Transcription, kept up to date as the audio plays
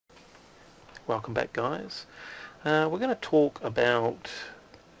Welcome back, guys. We're going to talk about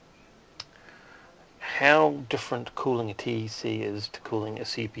how different cooling a TEC is to cooling a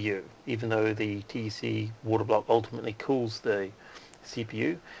CPU. Even though the TEC Waterblock ultimately cools the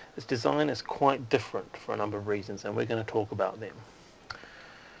CPU, its design is quite different for a number of reasons, and we're going to talk about them.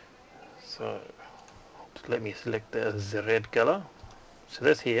 So let me select the red color. So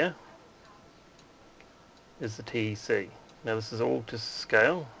this here is the TEC. Now this is all to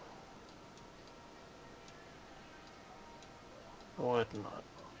scale. Why didn't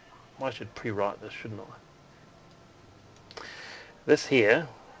I? I should pre-write this, shouldn't I? This here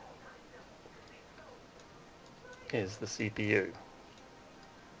is the CPU.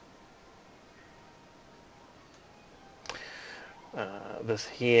 This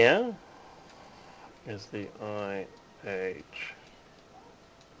here is the IH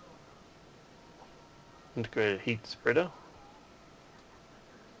integrated heat spreader,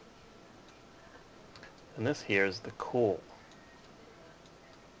 and this here is the core.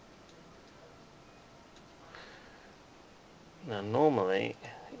 Now normally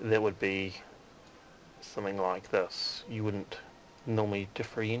there would be something like this. You wouldn't normally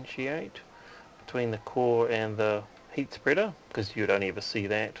differentiate between the core and the heat spreader because you'd only ever see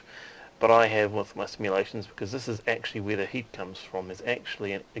that, but I have with my simulations, because this is actually where the heat comes from. There's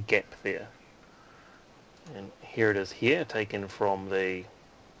actually a gap there, and here it is here, taken from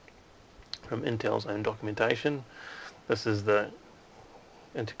Intel's own documentation. This is the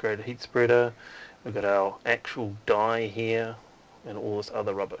integrated heat spreader. We've got our actual die here and all this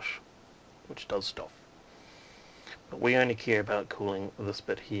other rubbish which does stuff, but we only care about cooling this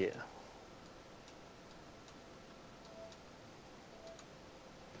bit here.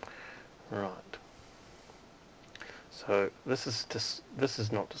 Right, so this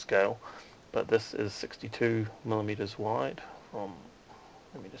is not to scale, but this is 62 millimeters wide from,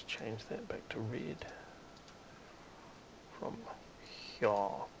 let me just change that back to red, from here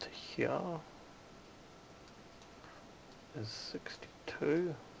to here is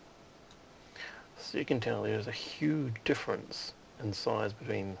 62. So you can tell there's a huge difference in size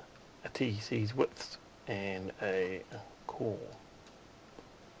between a TEC's width and a core.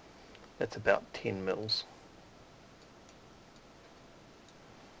 That's about 10 mils.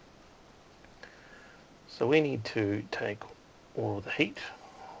 So we need to take all of the heat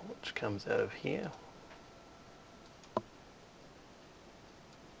which comes out of here,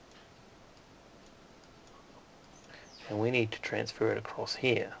 and we need to transfer it across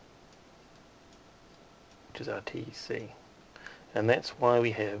here, which is our TEC, and that's why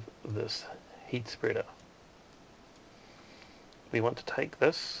we have this heat spreader. We want to take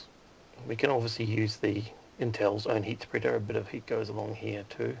this. We can obviously use the Intel's own heat spreader. A bit of heat goes along here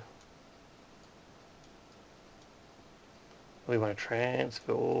too. We want to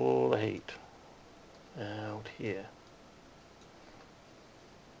transfer all the heat out here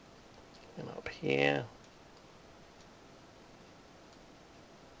and up here.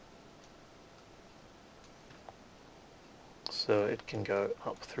 So it can go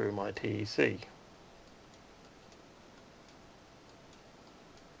up through my TEC.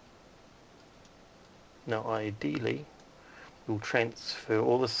 Now ideally we'll transfer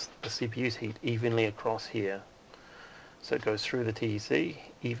all the CPU's heat evenly across here. So it goes through the TEC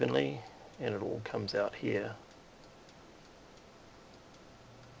evenly and it all comes out here.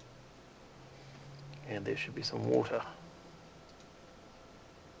 And there should be some water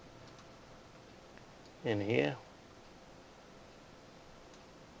in here.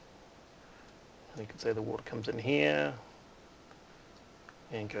 And you can say the water comes in here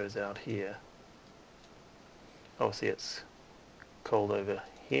and goes out here. Obviously it's cold over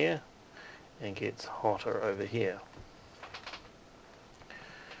here and gets hotter over here.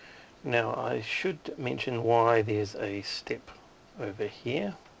 Now I should mention why there's a step over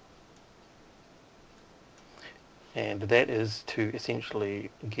here, and that is to essentially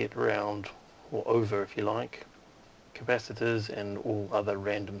get around, or over if you like, capacitors and all other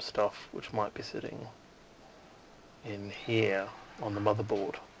random stuff which might be sitting in here on the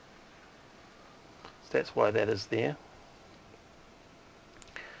motherboard. So that's why that is there.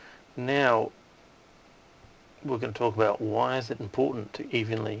 Now we're going to talk about why is it important to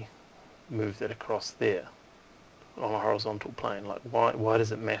evenly move that across there on a horizontal plane. Like why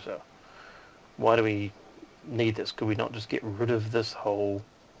does it matter? Why do we need this? Could we not just get rid of this whole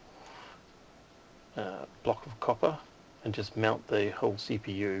block of copper and just mount the whole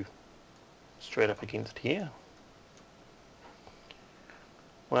CPU straight up against here?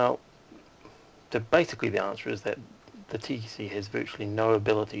 Well, basically the answer is that the TEC has virtually no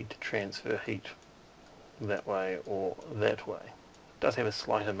ability to transfer heat that way or that way. It does have a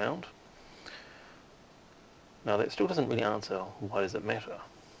slight amount, Now that still doesn't really answer why does it matter.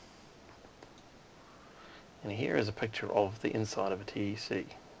 And here is a picture of the inside of a TEC,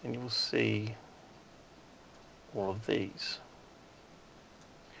 and you will see all of these.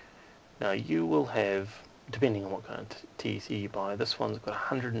 Now you will have, depending on what kind of TEC you buy, this one's got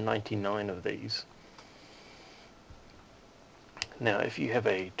 199 of these. Now if you have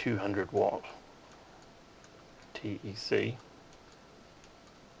a 200 watt TEC,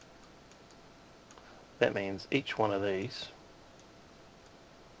 that means each one of these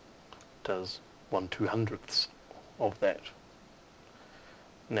does 1/200th of that.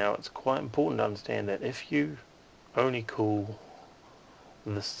 Now it's quite important to understand that if you only cool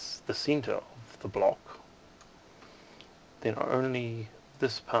the center of the block, then only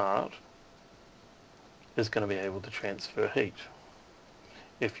this part is going to be able to transfer heat.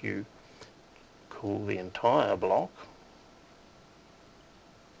 If you cool the entire block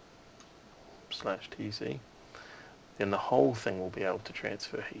 /TEC, then the whole thing will be able to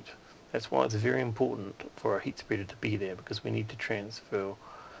transfer heat. That's why it's very important for a heat spreader to be there, because we need to transfer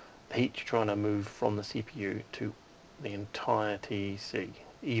the heat you're trying to move from the CPU to the entire TEC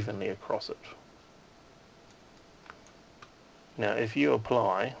evenly across it. Now if you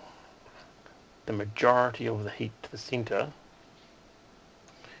apply the majority of the heat to the center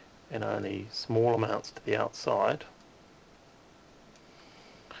and only small amounts to the outside,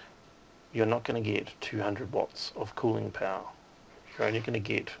 you're not going to get 200 watts of cooling power. You're only going to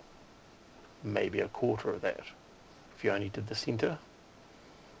get maybe a quarter of that. If you only did the center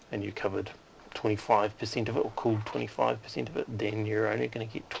and you covered 25% of it, or cooled 25% of it, then you're only going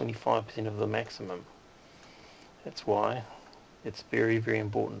to get 25% of the maximum. That's why it's very, very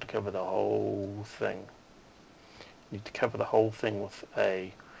important to cover the whole thing. You need to cover the whole thing with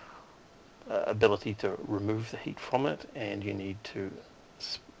a ability to remove the heat from it, and you need to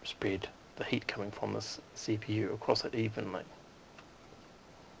spread the heat coming from this CPU across it evenly.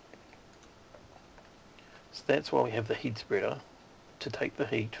 So that's why we have the heat spreader, to take the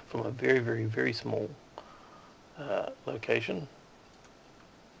heat from a very, very, very small location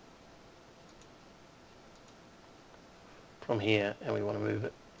from here, and we want to move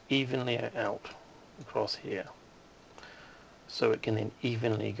it evenly out across here, so it can then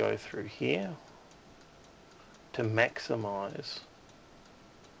evenly go through here to maximize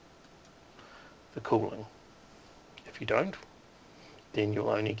the cooling. If you don't, then you'll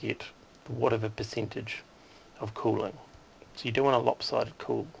only get whatever percentage of cooling. So you don't want a lopsided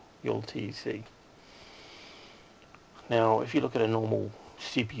cool your TEC. Now if you look at a normal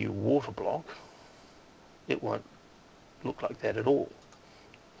CPU water block, it won't look like that at all.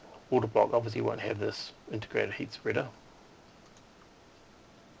 Water block obviously won't have this integrated heat spreader.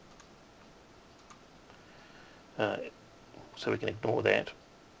 So we can ignore that.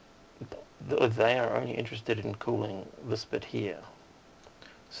 They are only interested in cooling this bit here.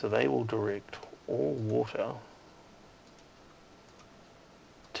 So they will direct all water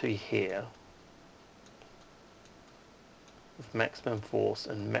to here with maximum force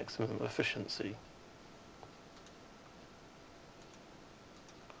and maximum efficiency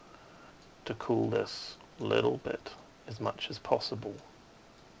to cool this little bit as much as possible.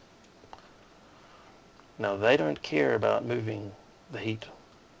 Now they don't care about moving the heat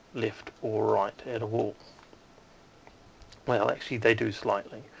left or right at all. Well, actually they do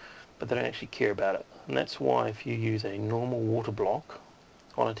slightly, but they don't actually care about it. And that's why if you use a normal water block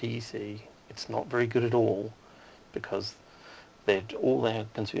on a TEC, it's not very good at all, because all they're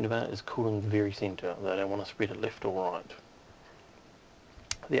concerned about is cooling the very center. They don't want to spread it left or right.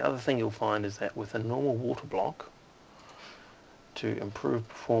 The other thing you'll find is that with a normal water block, to improve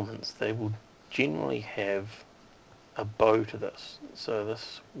performance, they will generally have a bow to this. So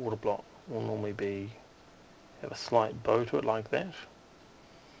this water block will normally have a slight bow to it like that,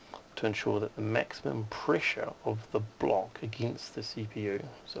 to ensure that the maximum pressure of the block against the CPU,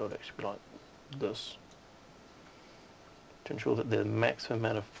 so it'll actually be like this, to ensure that the maximum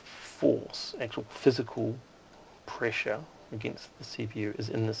amount of force, actual physical pressure against the CPU, is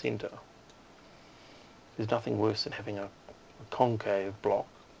in the center. There's nothing worse than having a concave block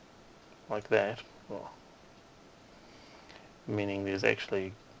like that, meaning there's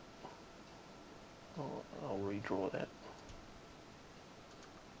actually, I'll redraw that.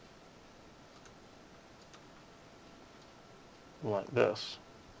 Like this.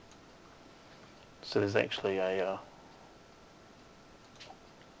 So there's actually a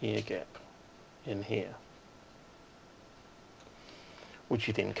air gap in here, which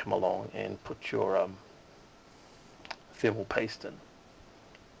you then come along and put your thermal paste in.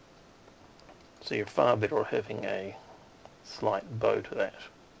 So you're far better off having a slight bow to that.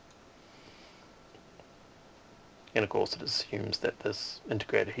 And of course it assumes that this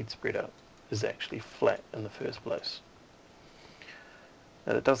integrated heat spreader is actually flat in the first place.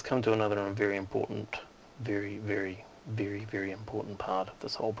 Now it does come to another and very important, very important part of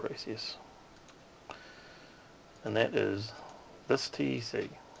this whole process. And that is this TEC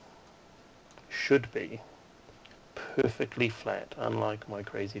should be perfectly flat, unlike my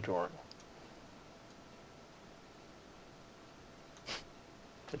crazy drawing.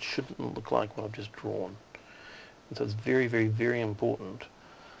 It shouldn't look like what I've just drawn. And so it's very important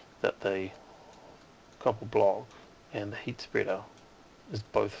that the copper block and the heat spreader is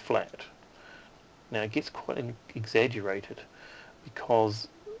both flat. Now it gets quite exaggerated because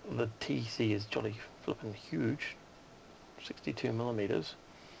the TEC is jolly flippin' huge, 62 millimeters,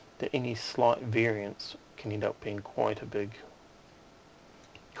 that any slight variance can end up being quite a big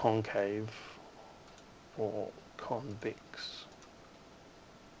concave or convex.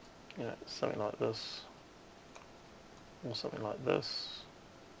 You know, something like this, or something like this.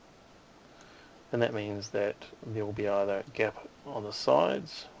 And that means that there will be either a gap on the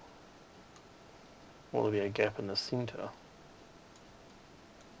sides, or there'll be a gap in the center.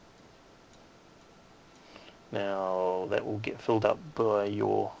 Now that will get filled up by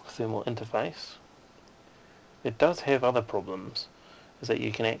your thermal interface. It does have other problems, is that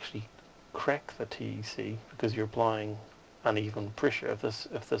you can actually crack the TEC because you're applying uneven pressure. If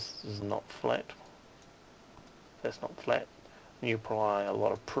this is not flat, that's not flat, and you apply a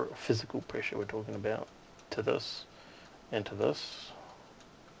lot of physical pressure, we're talking about, to this and to this,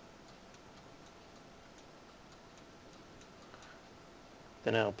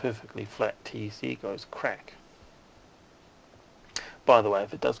 then our perfectly flat TEC goes crack. By the way,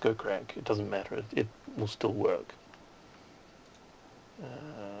 if it does go crack, it doesn't matter, it will still work.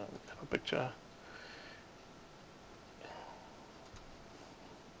 Have a picture.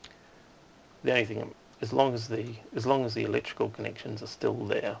 The only thing, as long as the electrical connections are still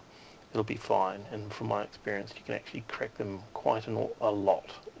there, it'll be fine. And from my experience, you can actually crack them quite a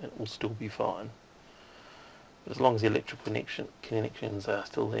lot, and it will still be fine. But as long as the electrical connections are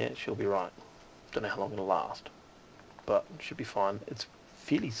still there, it should be right. Don't know how long it'll last, but it should be fine. It's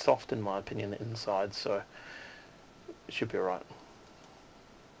fairly soft in my opinion inside, so it should be alright.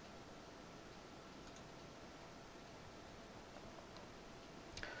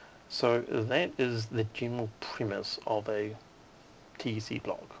 So that is the general premise of a TEC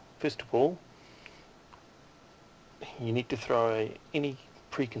block. First of all, you need to throw away any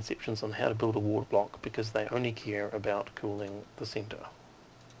preconceptions on how to build a water block, because they only care about cooling the center.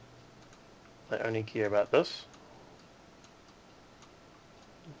 They only care about this.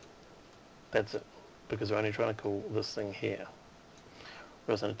 That's it, because we're only trying to cool this thing here.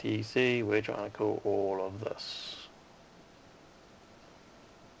 Whereas in a TEC, we're trying to cool all of this.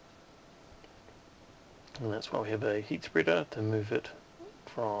 And that's why we have a heat spreader to move it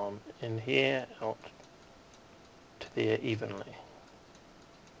from in here out to there evenly.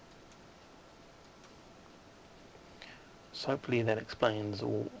 So hopefully that explains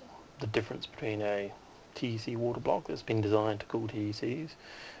all the difference between a TEC water block that's been designed to cool TECs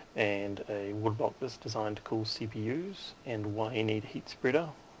and a water block that's designed to cool CPUs, and why you need a heat spreader.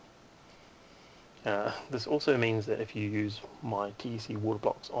 This also means that if you use my TEC water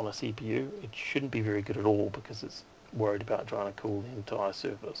blocks on a CPU, it shouldn't be very good at all, because it's worried about trying to cool the entire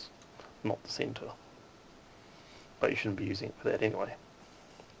surface, not the center. But you shouldn't be using it for that anyway.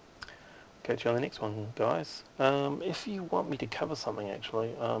 Catch you on the next one, guys. If you want me to cover something,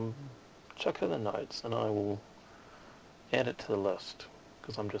 actually, chuck it in the notes and I will add it to the list,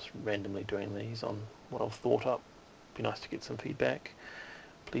 because I'm just randomly doing these on what I've thought up. Be nice to get some feedback.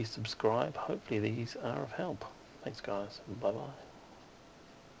 Please subscribe. Hopefully these are of help. Thanks, guys. Bye bye.